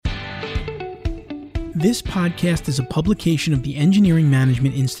This podcast is a publication of the Engineering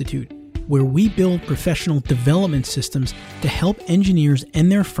Management Institute, where we build professional development systems to help engineers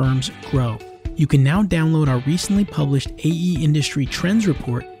and their firms grow. You can now download our recently published AE Industry Trends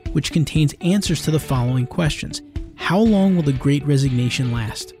Report, which contains answers to the following questions. How long will the Great Resignation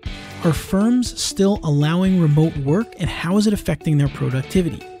last? Are firms still allowing remote work, and how is it affecting their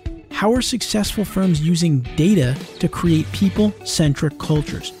productivity? How are successful firms using data to create people-centric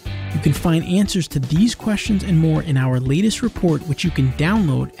cultures? You can find answers to these questions and more in our latest report, which you can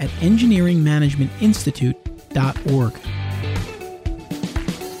download at engineeringmanagementinstitute.org.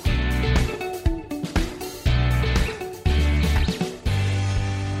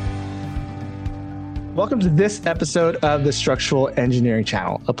 Welcome to this episode of the Structural Engineering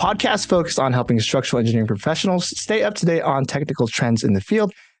Channel, a podcast focused on helping structural engineering professionals stay up to date on technical trends in the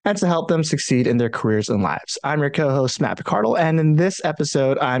field and to help them succeed in their careers and lives. I'm your co-host, Matt Picardal, and in this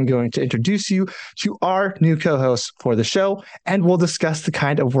episode, I'm going to introduce you to our new co-host for the show, and we'll discuss the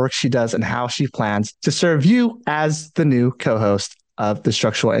kind of work she does and how she plans to serve you as the new co-host of the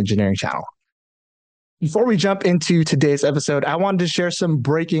Structural Engineering Channel. Before we jump into today's episode, I wanted to share some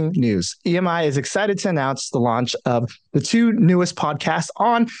breaking news. EMI is excited to announce the launch of the two newest podcasts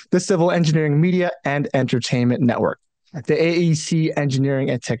on the Civil Engineering Media and Entertainment Network. The AEC Engineering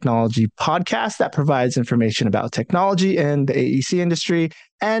and Technology podcast that provides information about technology in the AEC industry,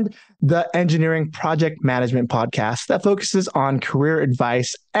 and the Engineering Project Management podcast that focuses on career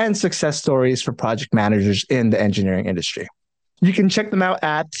advice and success stories for project managers in the engineering industry. You can check them out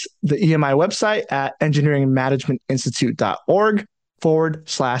at the EMI website at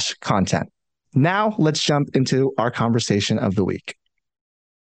engineeringmanagementinstitute.org/content. Now let's jump into our conversation of the week.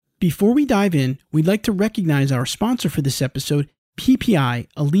 Before we dive in, we'd like to recognize our sponsor for this episode, PPI,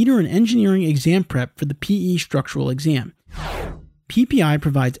 a leader in engineering exam prep for the PE structural exam. PPI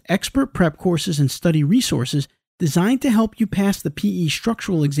provides expert prep courses and study resources designed to help you pass the PE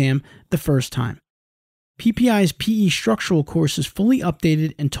structural exam the first time. PPI's PE structural course is fully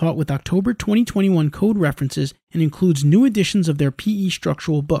updated and taught with October 2021 code references and includes new editions of their PE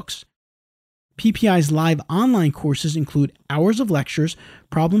structural books. PPI's live online courses include hours of lectures,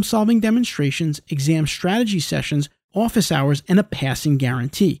 problem-solving demonstrations, exam strategy sessions, office hours, and a passing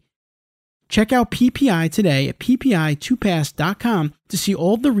guarantee. Check out PPI today at ppi2pass.com to see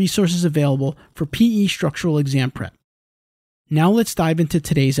all of the resources available for PE structural exam prep. Now let's dive into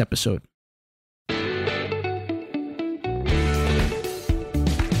today's episode.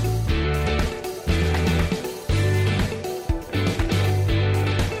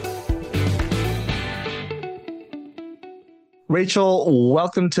 Rachel,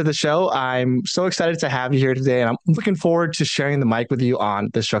 welcome to the show. I'm so excited to have you here today, and I'm looking forward to sharing the mic with you on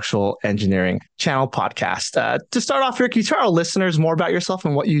the Structural Engineering Channel podcast. To start off here, can you tell our listeners more about yourself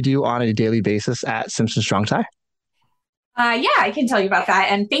and what you do on a daily basis at Simpson Strong-Tie? Yeah, I can tell you about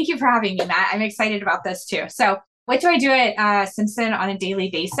that. And thank you for having me, Matt. I'm excited about this too. So what do I do at Simpson on a daily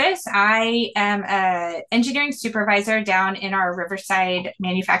basis? I am an engineering supervisor down in our Riverside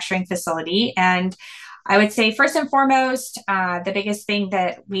manufacturing facility. And I would say first and foremost, the biggest thing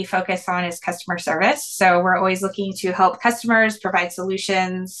that we focus on is customer service. So we're always looking to help customers provide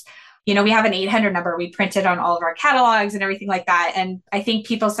solutions. You know, we have an 800 number we printed on all of our catalogs and everything like that. And I think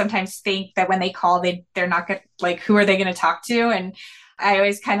people sometimes think that when they call, they're not good, like, who are they going to talk to? And I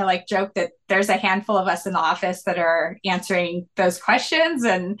always kind of like joke that there's a handful of us in the office that are answering those questions,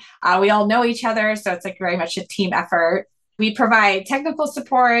 and we all know each other. So it's like very much a team effort. We provide technical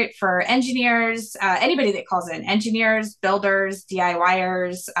support for engineers, anybody that calls in, engineers, builders,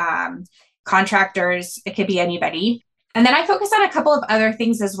 DIYers, contractors. It could be anybody. And then I focus on a couple of other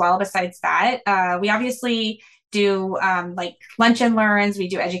things as well besides that. We obviously do like lunch and learns. We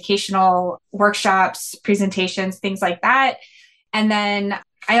do educational workshops, presentations, things like that. And then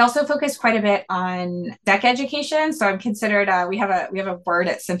I also focus quite a bit on deck education. So I'm considered, we have a word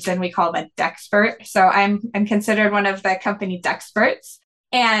at Simpson, we call them a Dexpert. So I'm considered one of the company Dexperts.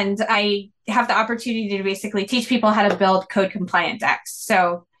 And I have the opportunity to basically teach people how to build code compliant decks.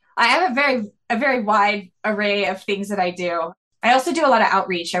 So I have a very wide array of things that I do. I also do a lot of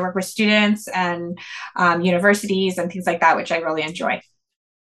outreach. I work with students and universities and things like that, which I really enjoy.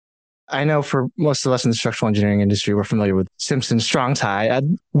 I know for most of us in the structural engineering industry, we're familiar with Simpson Strong-Tie.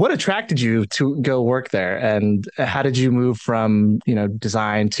 What attracted you to go work there, and how did you move from,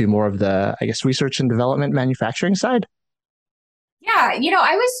 design to more of the, research and development manufacturing side? Yeah,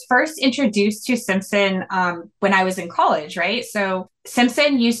 I was first introduced to Simpson when I was in college, right? So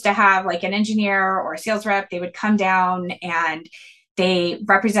Simpson used to have like an engineer or a sales rep. They would come down and they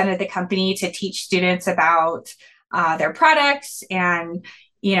represented the company to teach students about their products and,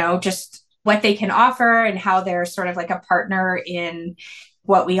 just what they can offer and how they're sort of like a partner in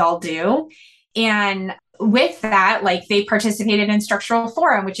what we all do. And with that, like they participated in structural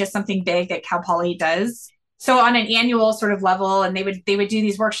forum, which is something big that Cal Poly does. So on an annual sort of level, and they would do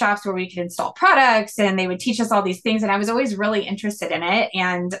these workshops where we could install products and they would teach us all these things. And I was always really interested in it.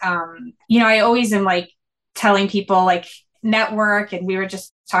 And, I always am like telling people like network, and we were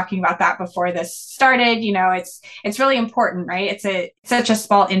just talking about that before this started. It's really important, right? It's such a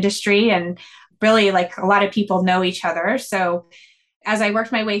small industry, and really like a lot of people know each other. So as I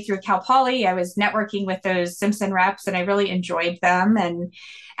worked my way through Cal Poly, I was networking with those Simpson reps, and I really enjoyed them.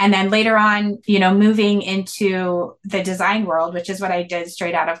 And then later on, moving into the design world, which is what I did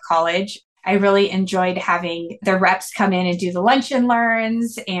straight out of college, I really enjoyed having the reps come in and do the lunch and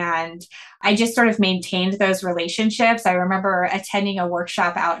learns. And I just sort of maintained those relationships. I remember attending a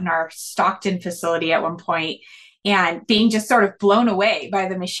workshop out in our Stockton facility at one point and being just sort of blown away by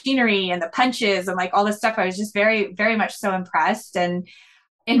the machinery and the punches and like all this stuff. I was just very, very much so impressed. And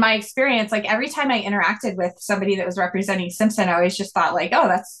in my experience, like every time I interacted with somebody that was representing Simpson, I always just thought like,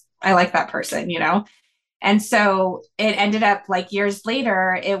 oh, I like that person, And so it ended up like years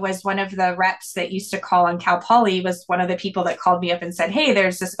later, it was one of the reps that used to call on Cal Poly was one of the people that called me up and said, hey,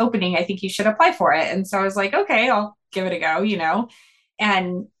 there's this opening. I think you should apply for it. And so I was like, okay, I'll give it a go,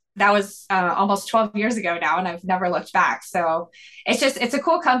 And that was almost 12 years ago now, and I've never looked back. So it's a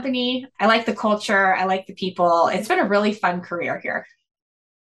cool company. I like the culture. I like the people. It's been a really fun career here.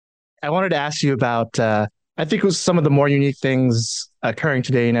 I wanted to ask you about, I think it was some of the more unique things occurring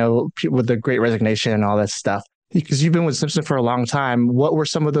today, with the Great Resignation and all that stuff. Because you've been with Simpson for a long time. What were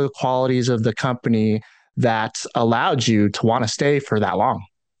some of the qualities of the company that allowed you to want to stay for that long?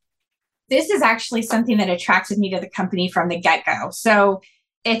 This is actually something that attracted me to the company from the get-go. So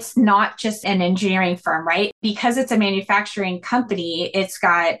it's not just an engineering firm, right? Because it's a manufacturing company, it's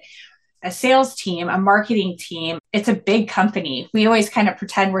got a sales team, a marketing team. It's a big company. We always kind of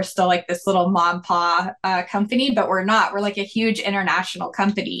pretend we're still like this little mom pa company, but we're not. We're like a huge international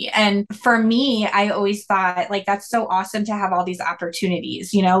company. And for me, I always thought like, that's so awesome to have all these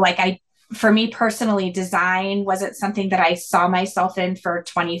opportunities, for me personally, design wasn't something that I saw myself in for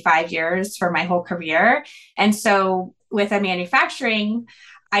 25 years for my whole career. And so with a manufacturing,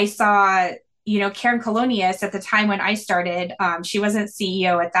 I saw Karen Colonius at the time when I started, she wasn't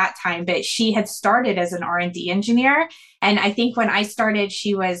CEO at that time, but she had started as an R&D engineer. And I think when I started,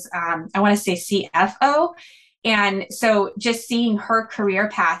 she was, I want to say CFO. And so just seeing her career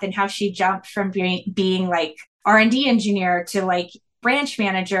path and how she jumped from being like R&D engineer to like branch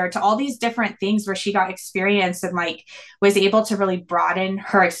manager to all these different things where she got experience and like was able to really broaden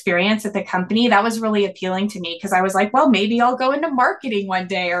her experience at the company. That was really appealing to me because I was like, well, maybe I'll go into marketing one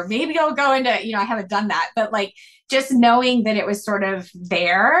day, or maybe I'll go into, I haven't done that, but like just knowing that it was sort of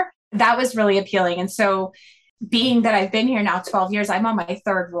there, that was really appealing. And so being that I've been here now 12 years, I'm on my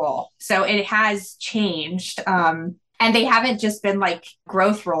third role. So it has changed. And they haven't just been like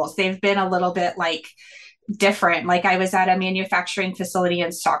growth roles. They've been a little bit like different. Like I was at a manufacturing facility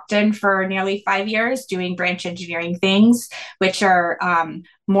in Stockton for nearly 5 years doing branch engineering things, which are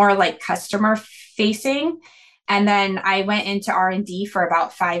more like customer facing. And then I went into R&D for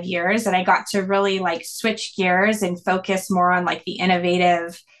about 5 years, and I got to really like switch gears and focus more on like the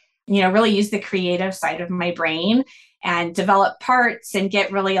innovative, really use the creative side of my brain and develop parts and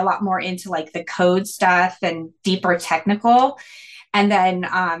get really a lot more into like the code stuff and deeper technical. And then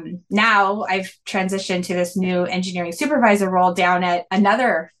now I've transitioned to this new engineering supervisor role down at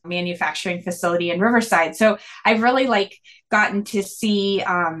another manufacturing facility in Riverside. So I've really like gotten to see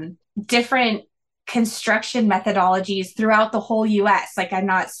different construction methodologies throughout the whole US. Like I'm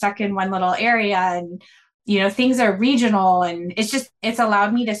not stuck in one little area, and, things are regional, and it's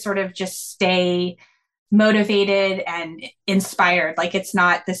allowed me to sort of just stay motivated and inspired. Like it's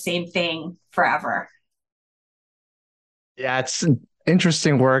not the same thing forever. Yeah, it's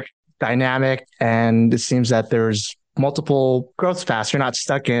interesting work, dynamic, and it seems that there's multiple growth paths. You're not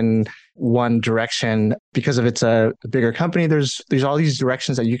stuck in one direction because of it's a bigger company. There's all these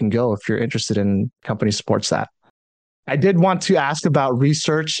directions that you can go if you're interested in company supports that. I did want to ask about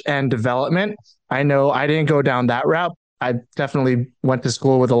research and development. I know I didn't go down that route. I definitely went to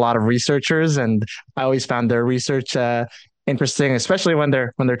school with a lot of researchers, and I always found their research interesting, especially when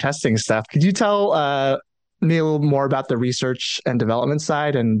they're testing stuff. Could you tell me a little more about the research and development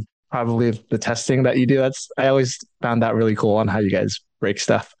side and probably the testing that you do? I always found that really cool on how you guys break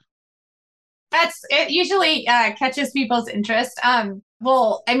stuff. It usually catches people's interest.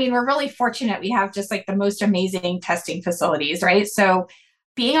 Well, I mean, we're really fortunate. We have just like the most amazing testing facilities, right? So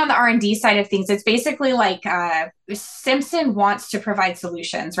being on the R&D side of things, it's basically like Simpson wants to provide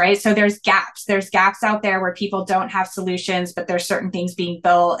solutions, right? So there's gaps. There's gaps out there where people don't have solutions, but there's certain things being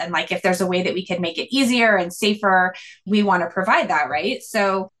built. And like if there's a way that we can make it easier and safer, we want to provide that, right?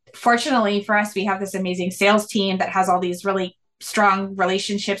 So fortunately for us, we have this amazing sales team that has all these really strong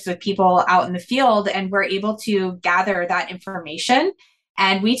relationships with people out in the field, and we're able to gather that information.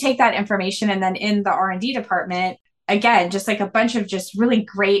 And we take that information, and then in the R&D department, again, just like a bunch of just really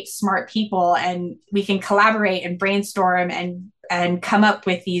great, smart people, and we can collaborate and brainstorm and come up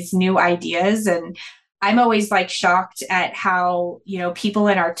with these new ideas. And I'm always like shocked at how, people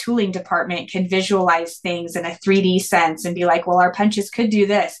in our tooling department can visualize things in a 3D sense and be like, well, our punches could do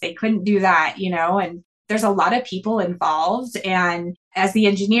this, they couldn't do that, and there's a lot of people involved. And as the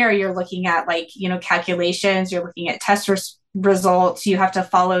engineer, you're looking at like, calculations, you're looking at test results, you have to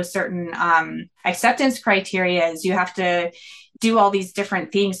follow certain acceptance criteria, you have to do all these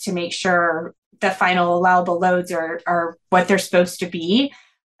different things to make sure the final allowable loads are what they're supposed to be.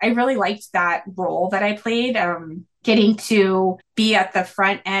 I really liked that role that I played, getting to be at the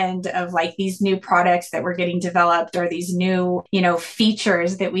front end of like these new products that were getting developed, or these new,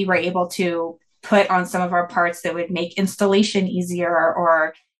 features that we were able to put on some of our parts that would make installation easier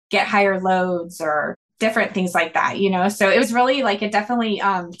or get higher loads or different things like that, So it was really like, it definitely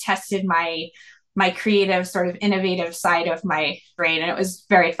tested my creative sort of innovative side of my brain. And it was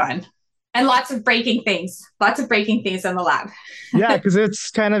very fun. And lots of breaking things in the lab. Yeah, because it's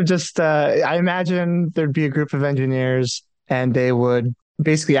kind of just, I imagine there'd be a group of engineers and they would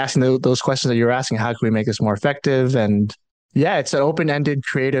basically asking those questions that you're asking, how can we make this more effective? And yeah, it's an open-ended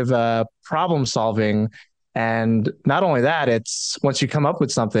creative problem solving. And not only that, it's once you come up with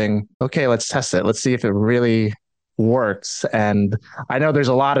something, okay, let's test it. Let's see if it really works. And I know there's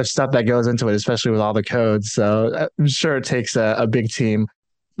a lot of stuff that goes into it, especially with all the codes. So I'm sure it takes a big team.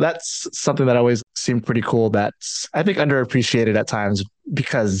 That's something that always seemed pretty cool. That's, I think, underappreciated at times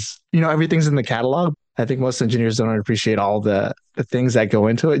because, everything's in the catalog. I think most engineers don't appreciate all the things that go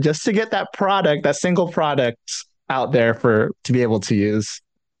into it just to get that product, that single product out there to be able to use.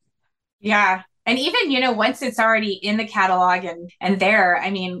 Yeah. And even, once it's already in the catalog and there,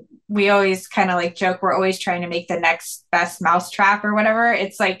 I mean, we always kind of like joke, we're always trying to make the next best mousetrap or whatever.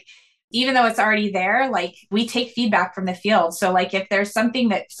 It's like, even though it's already there, like we take feedback from the field. So like if there's something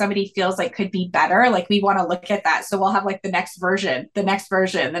that somebody feels like could be better, like we want to look at that. So we'll have like the next version. So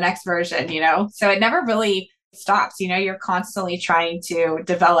it never really stops, you're constantly trying to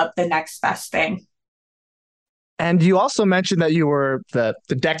develop the next best thing. And you also mentioned that you were the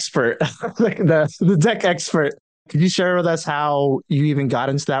Dexpert, the deck expert. Could you share with us how you even got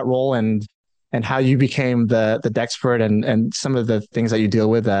into that role and how you became the Dexpert and some of the things that you deal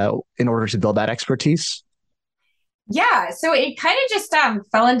with in order to build that expertise? Yeah, so it kind of just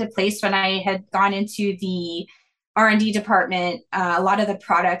fell into place when I had gone into the R&D department. A lot of the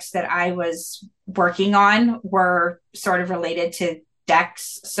products that I was working on were sort of related to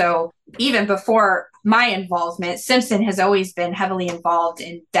decks. So even before my involvement, Simpson has always been heavily involved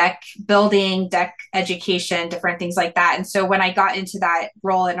in deck building, deck education, different things like that. And so when I got into that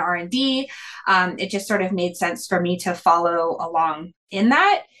role in R&D, it just sort of made sense for me to follow along in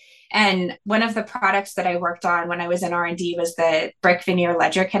that. And one of the products that I worked on when I was in R&D was the brick veneer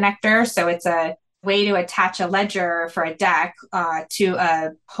ledger connector. So it's a way to attach a ledger for a deck to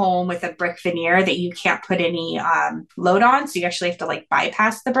a home with a brick veneer that you can't put any load on. So you actually have to like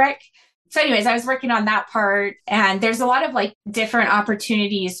bypass the brick. So anyways, I was working on that part, and there's a lot of like different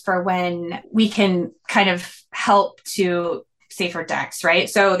opportunities for when we can kind of help to safer decks, right?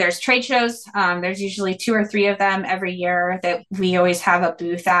 So there's trade shows. There's usually 2 or 3 of them every year that we always have a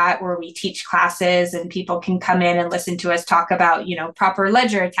booth at where we teach classes and people can come in and listen to us talk about, proper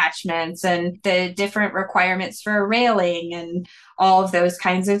ledger attachments and the different requirements for a railing and all of those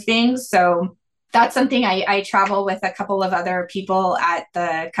kinds of things. So that's something I travel with a couple of other people at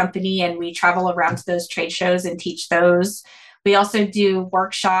the company, and we travel around to those trade shows and teach those. We also do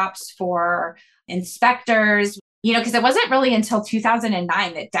workshops for inspectors, because it wasn't really until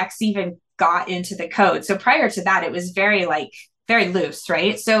 2009 that decks even got into the code. So prior to that, it was very loose,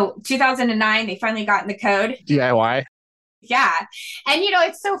 right? So 2009, they finally got in the code. DIY. Yeah. And,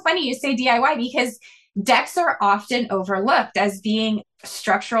 it's so funny you say DIY because decks are often overlooked as being a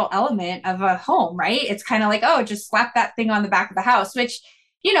structural element of a home, right? It's kind of like, oh, just slap that thing on the back of the house, which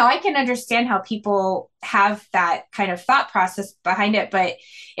I can understand how people have that kind of thought process behind it. But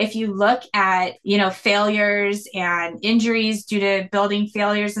if you look at, failures and injuries due to building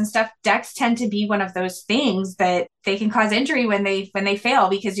failures and stuff, decks tend to be one of those things that they can cause injury when they fail,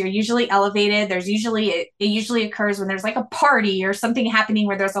 because you're usually elevated. It usually occurs when there's like a party or something happening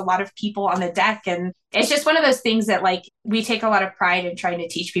where there's a lot of people on the deck. And it's just one of those things that like we take a lot of pride in trying to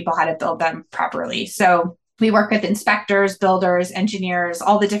teach people how to build them properly. So we work with inspectors, builders, engineers,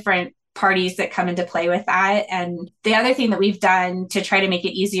 all the different parties that come into play with that. And the other thing that we've done to try to make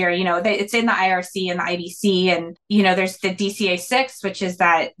it easier, it's in the IRC and the IBC, and, there's the DCA6, which is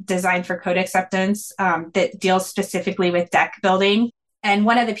that design for code acceptance that deals specifically with deck building. And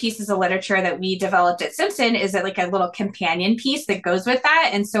one of the pieces of literature that we developed at Simpson is like a little companion piece that goes with that.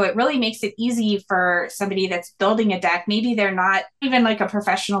 And so it really makes it easy for somebody that's building a deck. Maybe they're not even like a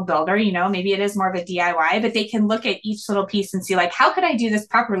professional builder, maybe it is more of a DIY, but they can look at each little piece and see like, how could I do this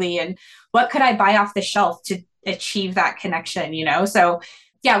properly? And what could I buy off the shelf to achieve that connection, So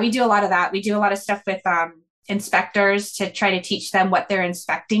yeah, we do a lot of that. We do a lot of stuff with inspectors to try to teach them what they're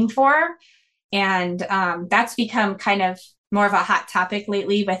inspecting for. And that's become kind of more of a hot topic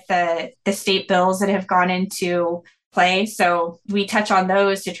lately with the state bills that have gone into play. So we touch on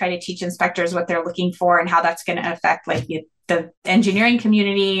those to try to teach inspectors what they're looking for and how that's going to affect like the engineering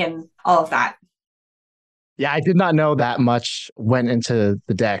community and all of that. Yeah, I did not know that much went into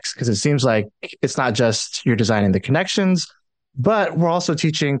the decks, because it seems like it's not just you're designing the connections, but we're also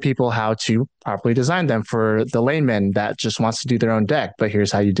teaching people how to properly design them for the layman that just wants to do their own deck. But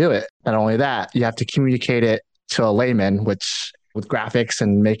here's how you do it. Not only that, you have to communicate it to a layman, which with graphics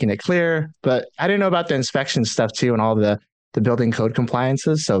and making it clear. But I didn't know about the inspection stuff too and all the building code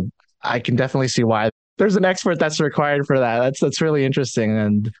compliances. So I can definitely see why there's an expert that's required for that. That's really interesting.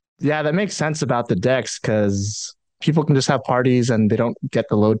 And yeah, that makes sense about the decks, because people can just have parties and they don't get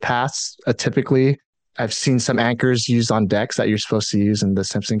the load pass. Typically, I've seen some anchors used on decks that you're supposed to use in the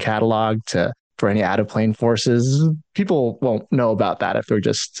Simpson catalog for any out of plane forces. People won't know about that if they're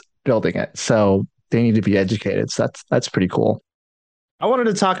just building it. So they need to be educated. So that's pretty cool. I wanted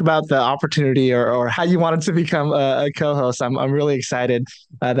to talk about the opportunity or how you wanted to become a co-host. I'm really excited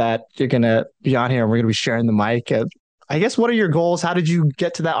that you're going to be on here and we're going to be sharing the mic. I guess, what are your goals? How did you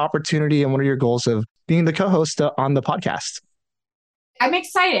get to that opportunity? And what are your goals of being the co-host on the podcast? I'm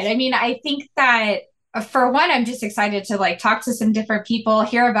excited. I mean, I think that for one, I'm just excited to like talk to some different people,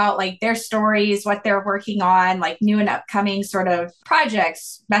 hear about like their stories, what they're working on, like new and upcoming sort of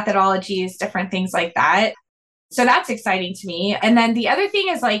projects, methodologies, different things like that. So that's exciting to me. And then the other thing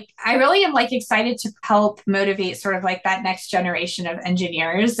is like, I really am like excited to help motivate sort of like that next generation of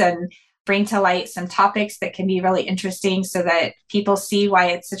engineers and bring to light some topics that can be really interesting so that people see why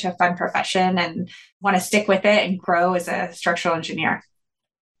it's such a fun profession and want to stick with it and grow as a structural engineer.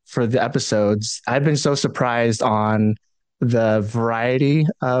 For the episodes, I've been so surprised on the variety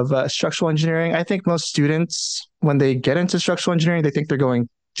of structural engineering. I think most students, when they get into structural engineering, they think they're going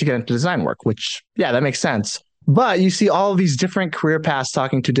to get into design work, which, yeah, that makes sense. But you see all of these different career paths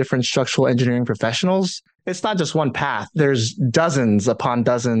talking to different structural engineering professionals. It's not just one path. There's dozens upon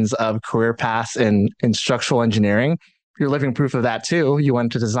dozens of career paths in structural engineering. You're living proof of that too. You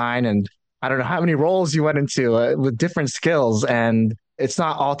went to design, and I don't know how many roles you went into with different skills. And it's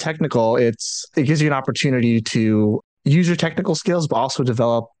not all technical. It gives you an opportunity to use your technical skills, but also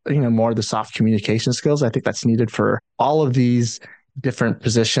develop, more of the soft communication skills. I think that's needed for all of these different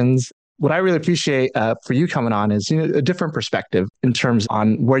positions. What I really appreciate for you coming on is, a different perspective in terms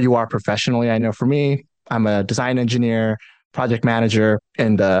on where you are professionally. I know for me, I'm a design engineer, project manager,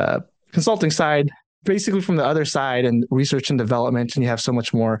 and the consulting side, basically from the other side and research and development. And you have so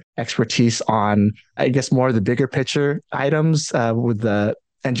much more expertise on, I guess, more of the bigger picture items with the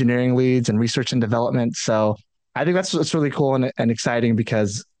engineering leads and research and development. So I think that's really cool and exciting,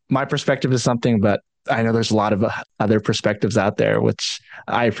 because my perspective is something, but I know there's a lot of other perspectives out there, which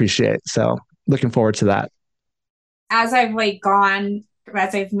I appreciate. So looking forward to that. As I've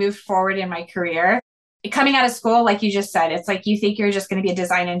moved forward in my career, coming out of school, like you just said, it's like you think you're just going to be a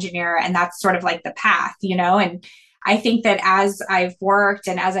design engineer, and that's sort of like the path, And I think that as I've worked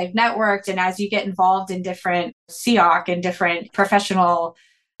and as I've networked and as you get involved in different SEOC and different professional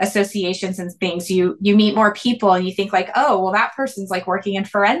associations and things, you meet more people and you think like, oh, well, that person's like working in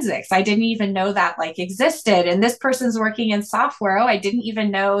forensics. I didn't even know that like existed. And this person's working in software. Oh, I didn't even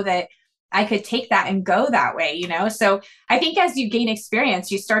know that I could take that and go that way, So I think as you gain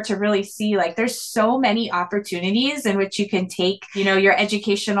experience, you start to really see like there's so many opportunities in which you can take, your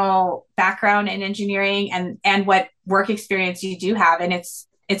educational background in engineering and what work experience you do have. And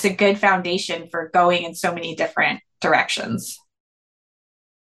it's a good foundation for going in so many different directions.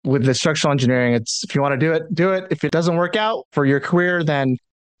 with the structural engineering, it's if you want to do it, do it. If it doesn't work out for your career, then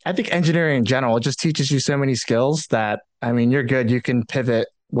I think engineering in general, it just teaches you so many skills that, I mean, you're good. You can pivot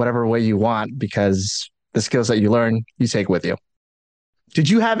whatever way you want because the skills that you learn, you take with you. Did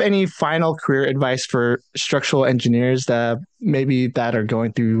you have any final career advice for structural engineers that maybe that are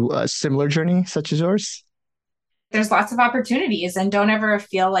going through a similar journey such as yours? There's lots of opportunities, and don't ever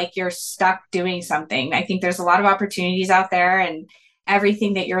feel like you're stuck doing something. I think there's a lot of opportunities out there, and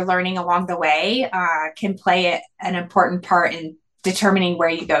everything that you're learning along the way can play an important part in determining where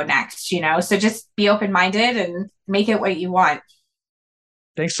you go next, So just be open-minded and make it what you want.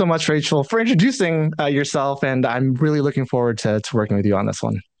 Thanks so much, Rachel, for introducing yourself. And I'm really looking forward to working with you on this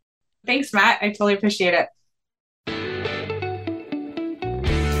one. Thanks, Matt. I totally appreciate it.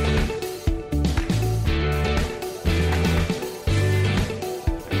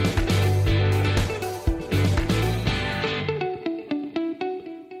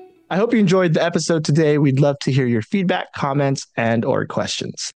 I hope you enjoyed the episode today. We'd love to hear your feedback, comments, and or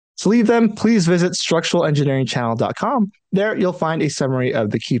questions. To leave them, please visit structuralengineeringchannel.com. There, you'll find a summary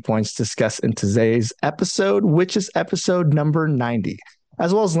of the key points discussed in today's episode, which is episode number 90,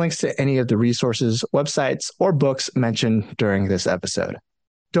 as well as links to any of the resources, websites, or books mentioned during this episode.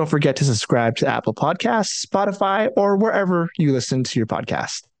 Don't forget to subscribe to Apple Podcasts, Spotify, or wherever you listen to your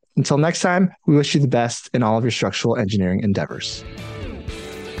podcast. Until next time, we wish you the best in all of your structural engineering endeavors.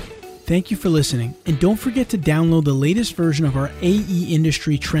 Thank you for listening, and don't forget to download the latest version of our AE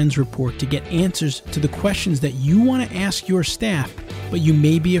Industry Trends Report to get answers to the questions that you want to ask your staff, but you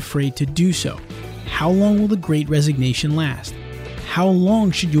may be afraid to do so. How long will the Great Resignation last? How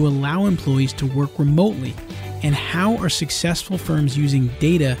long should you allow employees to work remotely? And how are successful firms using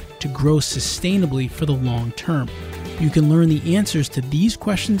data to grow sustainably for the long term? You can learn the answers to these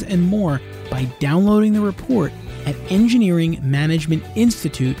questions and more by downloading the report at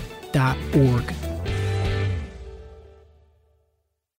engineeringmanagementinstitute.org.